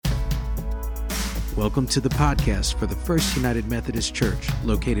Welcome to the podcast for the First United Methodist Church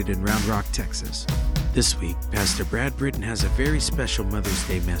located in Round Rock, Texas. This week, Pastor Brad Brittain has a very special Mother's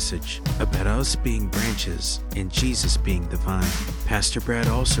Day message about us being branches and Jesus being the vine. Pastor Brad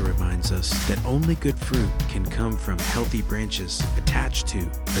also reminds us that only good fruit can come from healthy branches attached to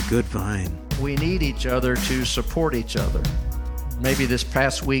a good vine. We need each other to support each other. Maybe this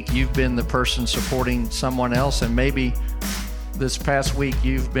past week you've been the person supporting someone else, and maybe this past week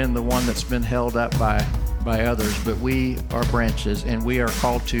you've been the one that's been held up by others, but we are branches and we are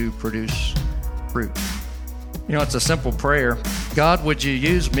called to produce fruit. You know, it's a simple prayer. God, would you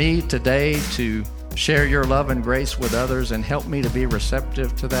use me today to share your love and grace with others and help me to be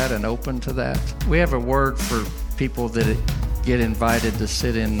receptive to that and open to that? We have a word for people that get invited to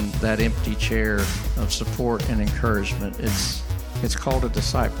sit in that empty chair of support and encouragement. It's called a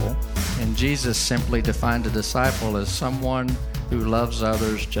disciple. And Jesus simply defined a disciple as someone who loves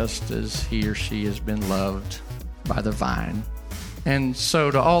others just as he or she has been loved by the vine. And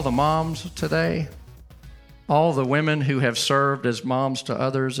so to all the moms today, all the women who have served as moms to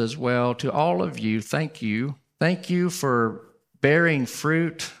others as well, to all of you, thank you. Thank you for bearing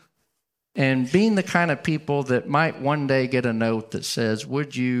fruit and being the kind of people that might one day get a note that says,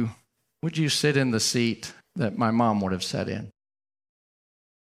 would you sit in the seat that my mom would have sat in?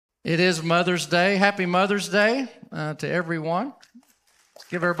 It is Mother's Day. Happy Mother's Day to everyone. Let's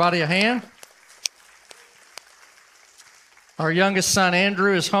give everybody a hand. Our youngest son,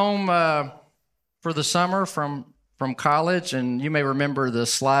 Andrew, is home for the summer from college. And you may remember the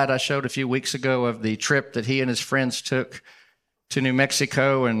slide I showed a few weeks ago of the trip that he and his friends took to New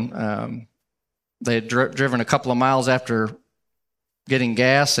Mexico. And they had driven a couple of miles after getting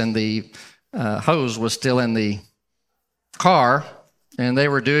gas, and the hose was still in the car. And they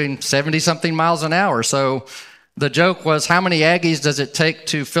were doing 70-something miles an hour. So the joke was, how many Aggies does it take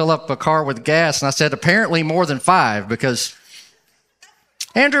to fill up a car with gas? And I said, apparently more than 5, because,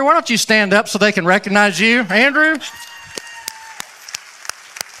 Andrew, why don't you stand up so they can recognize you? Andrew?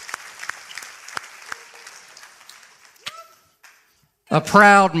 A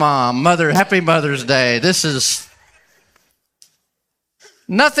proud mom. Mother, happy Mother's Day. This is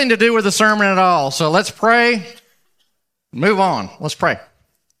nothing to do with the sermon at all. So let's pray. Move on. Let's pray.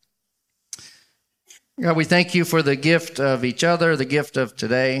 God, we thank you for the gift of each other, the gift of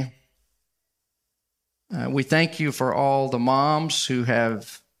today. We thank you for all the moms who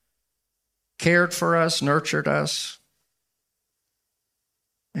have cared for us, nurtured us,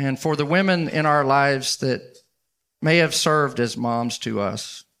 and for the women in our lives that may have served as moms to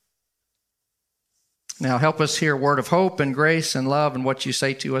us. Now help us hear a word of hope and grace and love and what you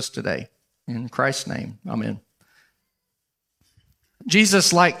say to us today. In Christ's name, amen.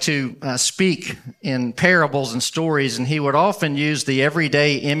 Jesus liked to speak in parables and stories, and he would often use the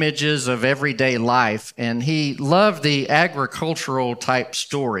everyday images of everyday life, and he loved the agricultural type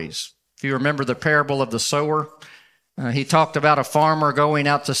stories. If you remember the parable of the sower, he talked about a farmer going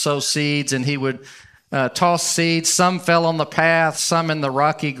out to sow seeds, and he would toss seeds. Some fell on the path, some in the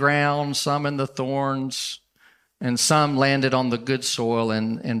rocky ground, some in the thorns, and some landed on the good soil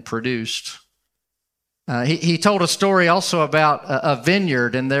and produced. He told a story also about a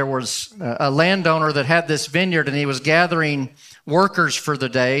vineyard, and there was a landowner that had this vineyard, and he was gathering workers for the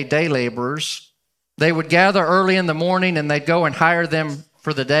day laborers. They would gather early in the morning, and they'd go and hire them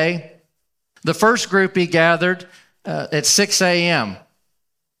for the day. The first group he gathered at 6 a.m.,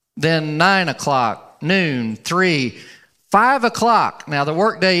 then 9 o'clock, noon, 3, 5 o'clock. Now, the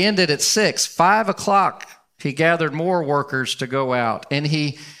workday ended at 6. 5 o'clock, he gathered more workers to go out, and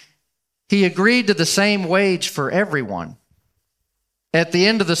he agreed to the same wage for everyone. At the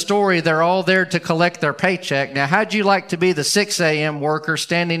end of the story, they're all there to collect their paycheck. Now, how'd you like to be the 6 a.m. worker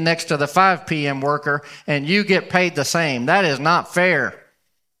standing next to the 5 p.m. worker and you get paid the same? That is not fair.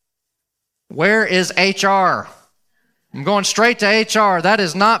 Where is HR? I'm going straight to HR. That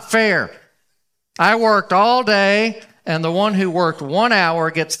is not fair. I worked all day, and the one who worked 1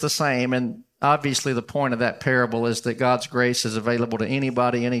 hour gets the same. And obviously, the point of that parable is that God's grace is available to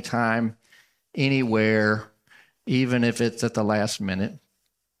anybody, anytime, anywhere, even if it's at the last minute.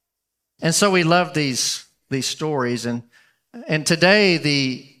 And so we love these stories. And today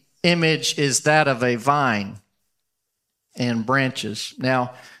the image is that of a vine and branches.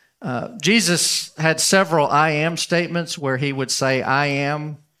 Now, Jesus had several I am statements where he would say, I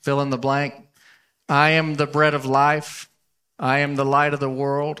am, fill in the blank. I am the bread of life. I am the light of the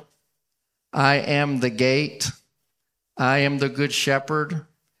world. I am the gate. I am the good shepherd.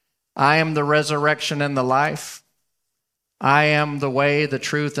 I am the resurrection and the life. I am the way, the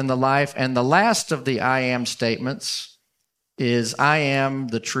truth, and the life. And the last of the I am statements is I am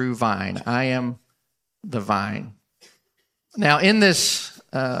the true vine. I am the vine. Now, in this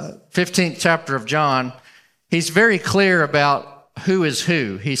 15th chapter of John, he's very clear about who is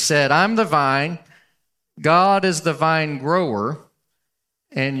who. He said, I'm the vine, God is the vine grower,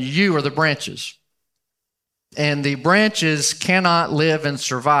 and you are the branches. And the branches cannot live and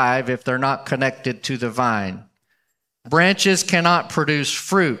survive if they're not connected to the vine. Branches cannot produce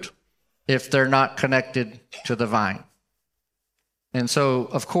fruit if they're not connected to the vine. And so,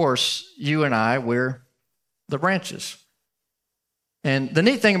 of course, you and I, we're the branches. And the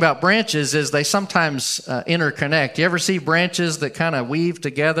neat thing about branches is they sometimes interconnect. You ever see branches that kind of weave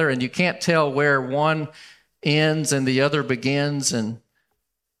together and you can't tell where one ends and the other begins? And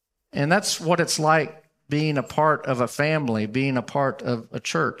that's what it's like being a part of a family, being a part of a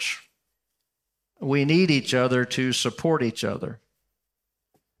church. We need each other to support each other.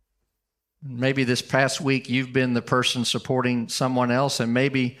 Maybe this past week you've been the person supporting someone else, and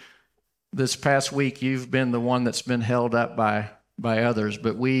maybe this past week you've been the one that's been held up by others,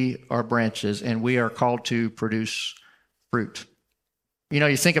 but we are branches and we are called to produce fruit. You know,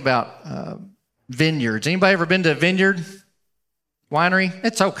 you think about vineyards. Anybody ever been to a vineyard? Winery?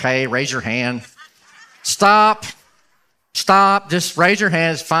 It's okay. Raise your hand. Stop. Just raise your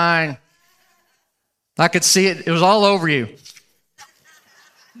hand. It's fine. I could see it. It was all over you.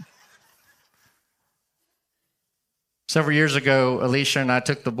 Several years ago, Alicia and I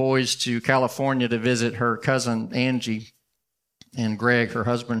took the boys to California to visit her cousin, Angie, and Greg, her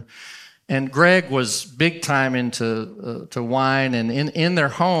husband. And Greg was big time into wine, and in their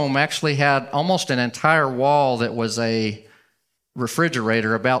home actually had almost an entire wall that was a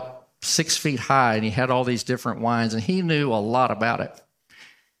refrigerator about 6 feet high, and he had all these different wines, and he knew a lot about it.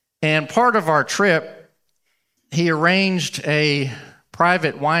 And part of our trip, he arranged a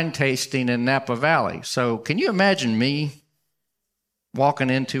private wine tasting in Napa Valley. So can you imagine me walking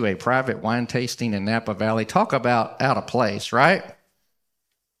into a private wine tasting in Napa Valley? Talk about out of place, right?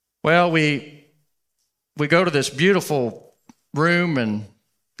 Well, we go to this beautiful room, and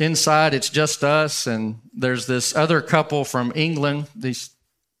inside it's just us, and there's this other couple from England, these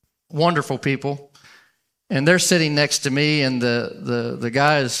wonderful people, and they're sitting next to me, and the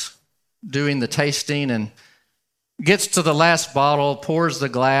guy is doing the tasting and gets to the last bottle, pours the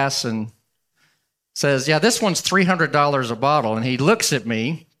glass, and says, yeah, this one's $300 a bottle. And he looks at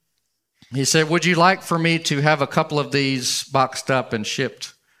me. He said, would you like for me to have a couple of these boxed up and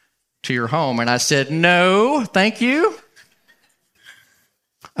shipped to your home? And I said, no, thank you.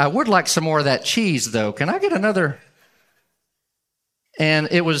 I would like some more of that cheese, though. Can I get another? And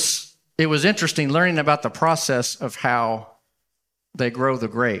it was interesting learning about the process of how they grow the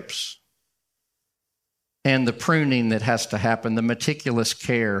grapes and the pruning that has to happen, the meticulous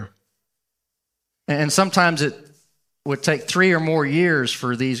care. And sometimes it would take 3 or more years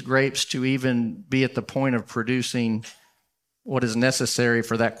for these grapes to even be at the point of producing what is necessary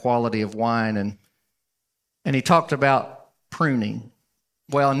for that quality of wine. And he talked about pruning.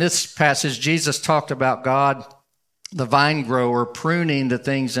 Well, in this passage, Jesus talked about God, the vine grower, pruning the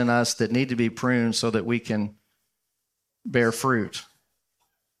things in us that need to be pruned so that we can bear fruit.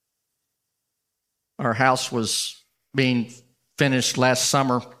 Our house was being finished last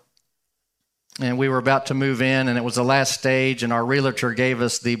summer, and we were about to move in, and it was the last stage, and our realtor gave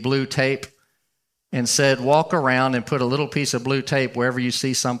us the blue tape and said, walk around and put a little piece of blue tape wherever you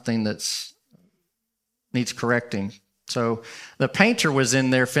see something that's needs correcting. So the painter was in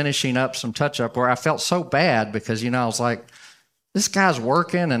there finishing up some touch-up where I felt so bad because, I was like, this guy's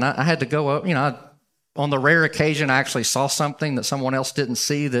working, and I had to go up, on the rare occasion I actually saw something that someone else didn't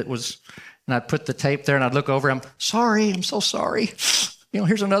see that was, and I'd put the tape there and I'd look over, I'm so sorry.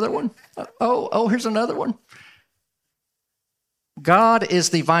 Here's another one. Here's another one. God is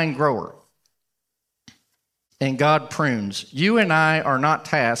the vine grower, and God prunes. You and I are not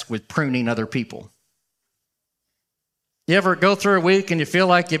tasked with pruning other people. You ever go through a week and you feel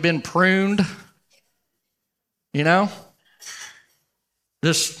like you've been pruned?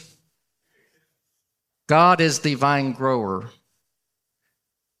 God is the vine grower.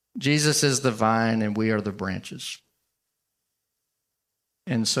 Jesus is the vine, and we are the branches.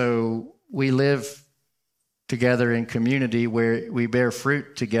 And so we live together in community where we bear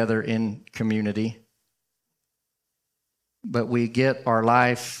fruit together in community. But we get our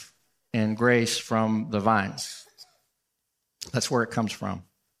life and grace from the vine. That's where it comes from.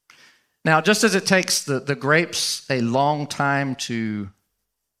 Now, just as it takes the grapes a long time to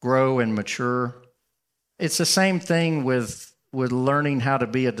grow and mature, it's the same thing with learning how to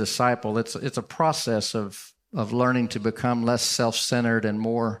be a disciple. It's a process of learning to become less self-centered and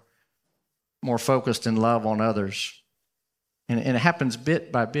more focused in love on others. And it happens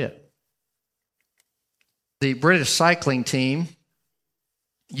bit by bit. The British cycling team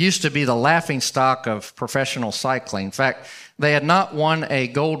used to be the laughingstock of professional cycling. In fact, they had not won a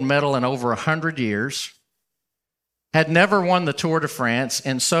gold medal in over 100 years, had never won the Tour de France,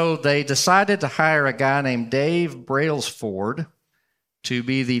 and so they decided to hire a guy named Dave Brailsford to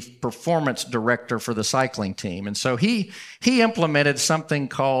be the performance director for the cycling team. And so he implemented something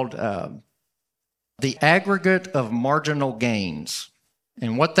called the aggregate of marginal gains.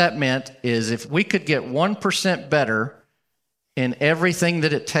 And what that meant is if we could get 1% better in everything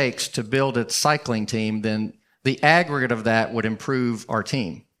that it takes to build a cycling team, then the aggregate of that would improve our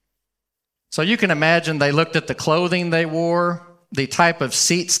team. So you can imagine they looked at the clothing they wore, the type of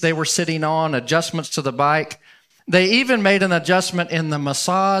seats they were sitting on, adjustments to the bike. They even made an adjustment in the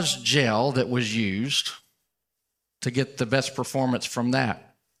massage gel that was used to get the best performance from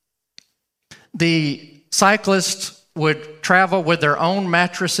that. The cyclists would travel with their own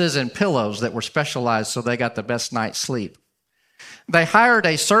mattresses and pillows that were specialized so they got the best night's sleep. They hired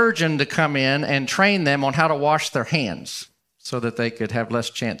a surgeon to come in and train them on how to wash their hands so that they could have less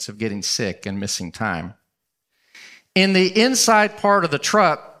chance of getting sick and missing time. In the inside part of the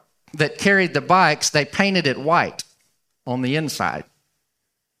truck that carried the bikes, they painted it white on the inside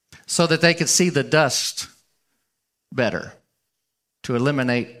so that they could see the dust better, to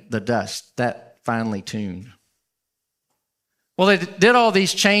eliminate the dust. That finely tuned. Well, they did all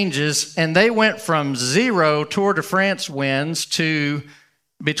these changes, and they went from 0 Tour de France wins to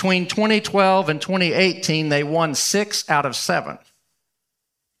between 2012 and 2018, they won 6 out of 7.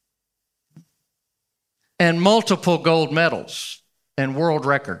 And multiple gold medals and world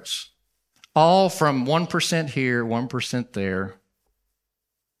records, all from 1% here, 1% there.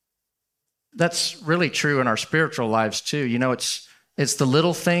 That's really true in our spiritual lives too. You know, it's the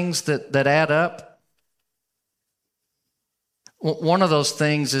little things that add up. One of those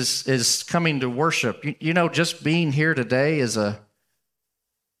things is coming to worship. You know, just being here today is a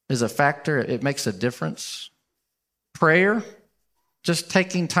factor. It makes a difference. Prayer, just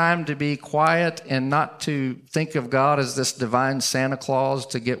taking time to be quiet and not to think of God as this divine Santa Claus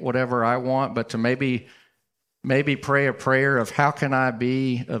to get whatever I want, but to maybe pray a prayer of how can I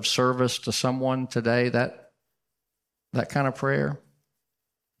be of service to someone today, that kind of prayer.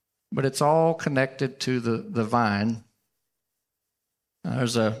 But it's all connected to the vine.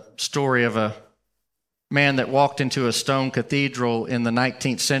 There's a story of a man that walked into a stone cathedral in the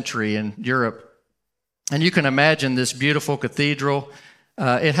 19th century in Europe. And you can imagine this beautiful cathedral.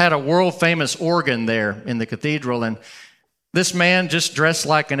 It had a world-famous organ there in the cathedral. And this man, just dressed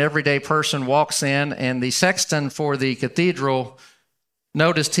like an everyday person, walks in, and the sexton for the cathedral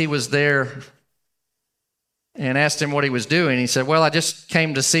noticed he was there and asked him what he was doing. He said, "Well, I just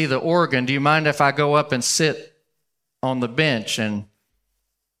came to see the organ. Do you mind if I go up and sit on the bench?" And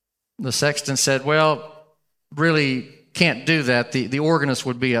the sexton said, "Well, really can't do that. The organist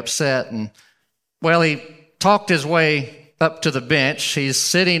would be upset." And, well, he talked his way up to the bench. He's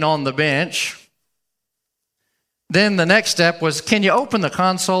sitting on the bench. Then the next step was, "Can you open the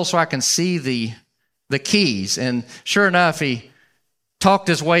console so I can see the keys?" And sure enough, he talked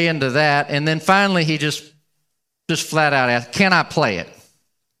his way into that. And then finally, he just flat out asked, "Can I play it?"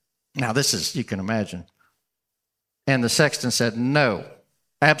 Now, this is, you can imagine. And the sexton said, "No,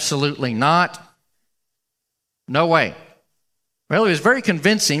 absolutely not. No way." Well, he was very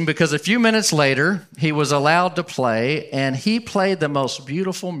convincing because a few minutes later, he was allowed to play, and he played the most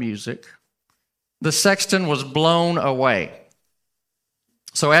beautiful music. The sexton was blown away.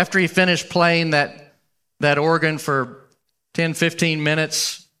 So after he finished playing that organ for 10, 15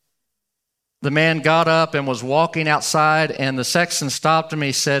 minutes, the man got up and was walking outside, and the sexton stopped him.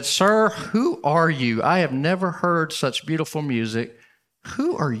 He said, "Sir, who are you? I have never heard such beautiful music.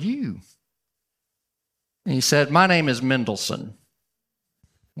 Who are you?" And he said, "My name is Mendelssohn,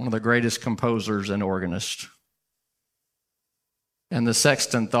 one of the greatest composers and organists." And the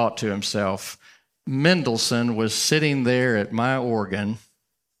sexton thought to himself, Mendelssohn was sitting there at my organ,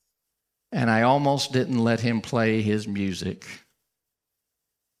 and I almost didn't let him play his music.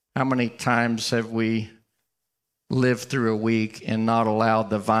 How many times have we lived through a week and not allowed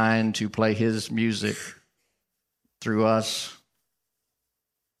the vine to play his music through us?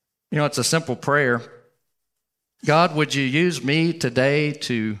 You know, it's a simple prayer. God, would you use me today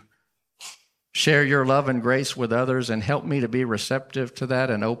to share your love and grace with others and help me to be receptive to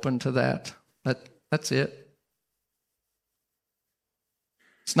that and open to that? That's it.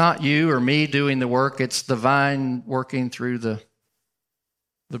 It's not you or me doing the work. It's the vine working through the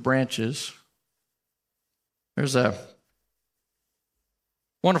branches. There's a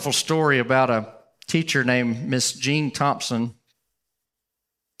wonderful story about a teacher named Miss Jean Thompson.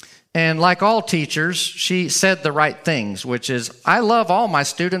 And like all teachers, she said the right things, which is, I love all my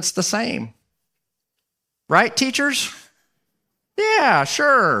students the same. Right, teachers? Yeah,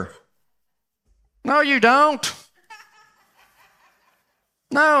 sure. No, you don't.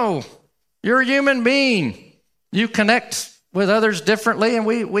 No, you're a human being. You connect with others differently, and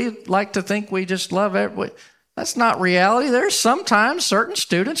we like to think we just love everybody. That's not reality. There's sometimes certain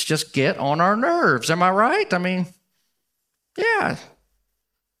students just get on our nerves. Am I right? I mean, yeah.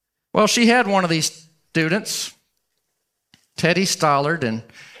 Well, she had one of these students, Teddy Stollard, and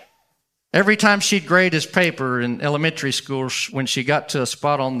every time she'd grade his paper in elementary school, when she got to a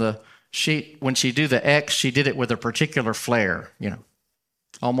spot on the sheet, when she do the X, she did it with a particular flair,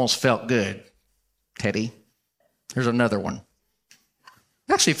 Almost felt good. Teddy. Here's another one.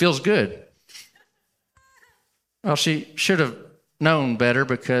 Actually feels good. Well, she should have known better,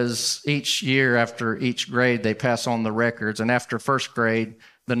 because each year after each grade, they pass on the records. And after first grade,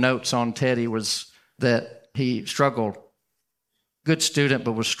 the notes on Teddy was that he struggled. Good student,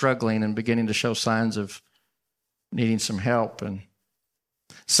 but was struggling and beginning to show signs of needing some help. And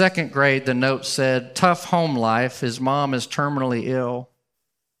second grade, the note said, tough home life. His mom is terminally ill.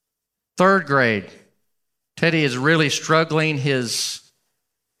 Third grade, Teddy is really struggling. His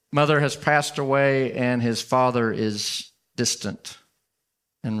mother has passed away, and his father is distant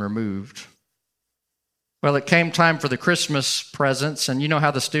and removed. Well, it came time for the Christmas presents, and you know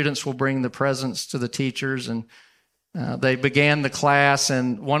how the students will bring the presents to the teachers, and they began the class,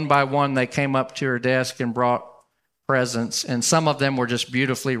 and one by one they came up to her desk and brought presents, and some of them were just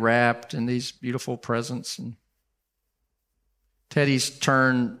beautifully wrapped in these beautiful presents. And Teddy's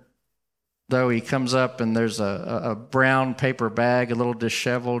turn, though, he comes up and there's a brown paper bag, a little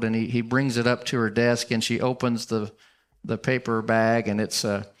disheveled, and he brings it up to her desk, and she opens the paper bag, and it's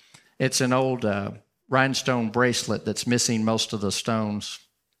an old rhinestone bracelet that's missing most of the stones,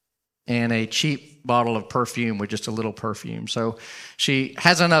 and a cheap bottle of perfume with just a little perfume. So she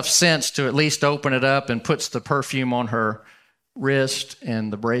has enough sense to at least open it up and puts the perfume on her wrist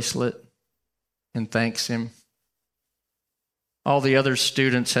and the bracelet and thanks him. All the other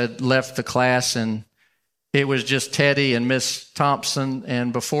students had left the class, and it was just Teddy and Miss Thompson.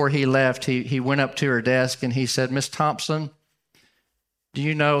 And before he left, he went up to her desk and he said, Miss Thompson, do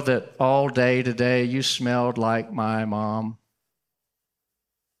you know that all day today you smelled like my mom?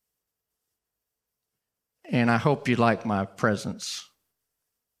 And I hope you like my presents.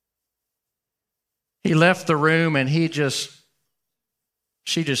 He left the room, and she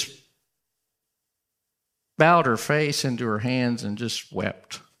just bowed her face into her hands and just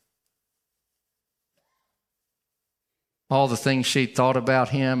wept. All the things she thought about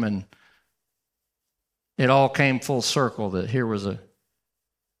him, and it all came full circle that here was a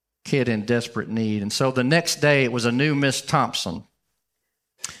kid in desperate need. And so the next day, it was a new Miss Thompson.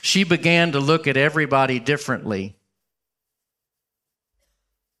 She began to look at everybody differently.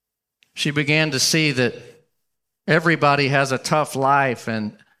 She began to see that everybody has a tough life,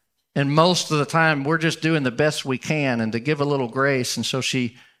 and most of the time we're just doing the best we can, and to give a little grace. And so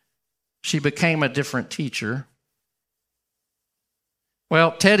she became a different teacher.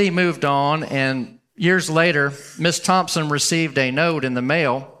 Well, Teddy moved on, and years later, Miss Thompson received a note in the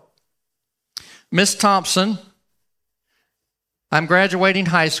mail. Miss Thompson, I'm graduating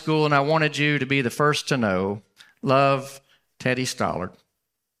high school, and I wanted you to be the first to know. Love, Teddy Stollard.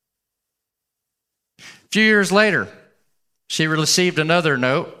 A few years later, she received another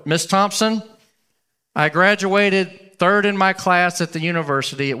note. Miss Thompson, I graduated third in my class at the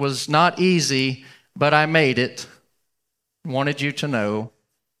university. It was not easy, but I made it. Wanted you to know.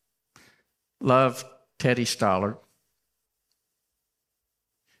 Love, Teddy Stollard. A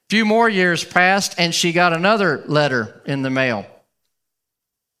few more years passed, and she got another letter in the mail.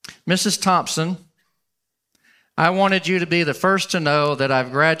 Mrs. Thompson, I wanted you to be the first to know that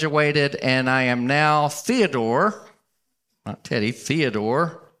I've graduated, and I am now Theodore, not Teddy,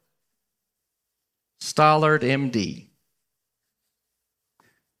 Theodore Stollard, MD.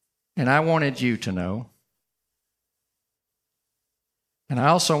 And I wanted you to know. And I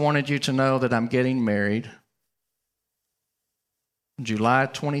also wanted you to know that I'm getting married July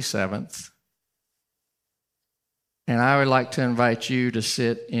 27th. And I would like to invite you to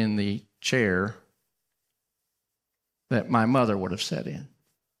sit in the chair that my mother would have sat in.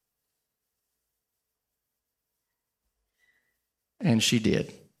 And she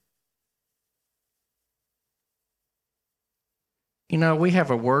did. You know, we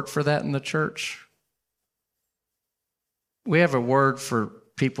have a word for that in the church. We have a word for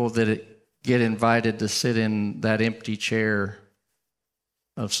people that get invited to sit in that empty chair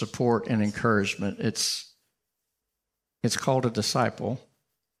of support and encouragement. It's called a disciple.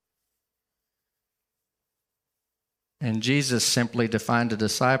 And Jesus simply defined a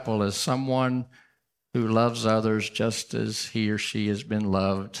disciple as someone who loves others just as he or she has been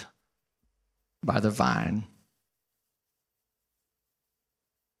loved by the vine.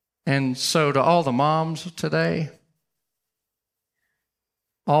 And so to all the moms today,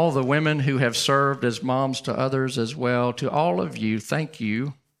 all the women who have served as moms to others as well, to all of you, thank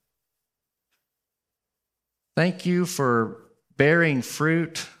you. Thank you for bearing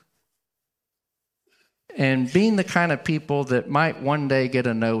fruit and being the kind of people that might one day get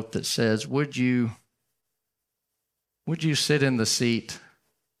a note that says, would you sit in the seat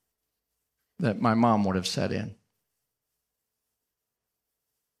that my mom would have sat in?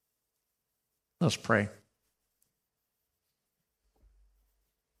 Let's pray.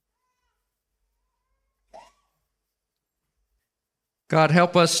 God,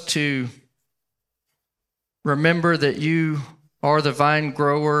 help us to remember that you are the vine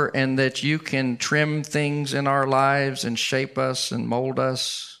grower and that you can trim things in our lives and shape us and mold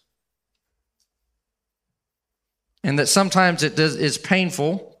us. And that sometimes it's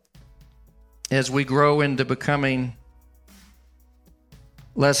painful as we grow into becoming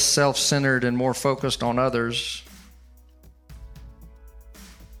less self-centered and more focused on others.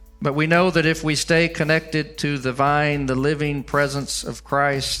 But we know that if we stay connected to the vine, the living presence of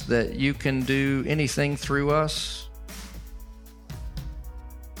Christ, that you can do anything through us.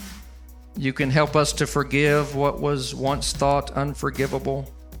 You can help us to forgive what was once thought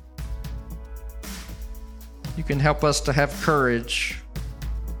unforgivable. You can help us to have courage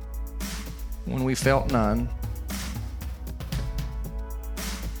when we felt none.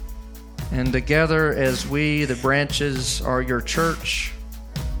 And together, as we, the branches, are your church,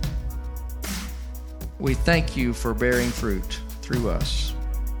 we thank you for bearing fruit through us.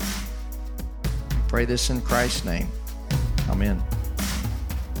 We pray this in Christ's name. Amen.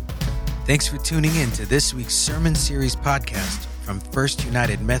 Thanks for tuning in to this week's Sermon Series podcast from First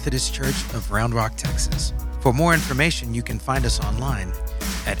United Methodist Church of Round Rock, Texas. For more information, you can find us online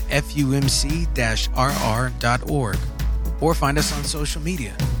at fumc-rr.org or find us on social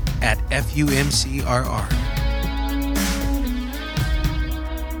media at FUMCRR.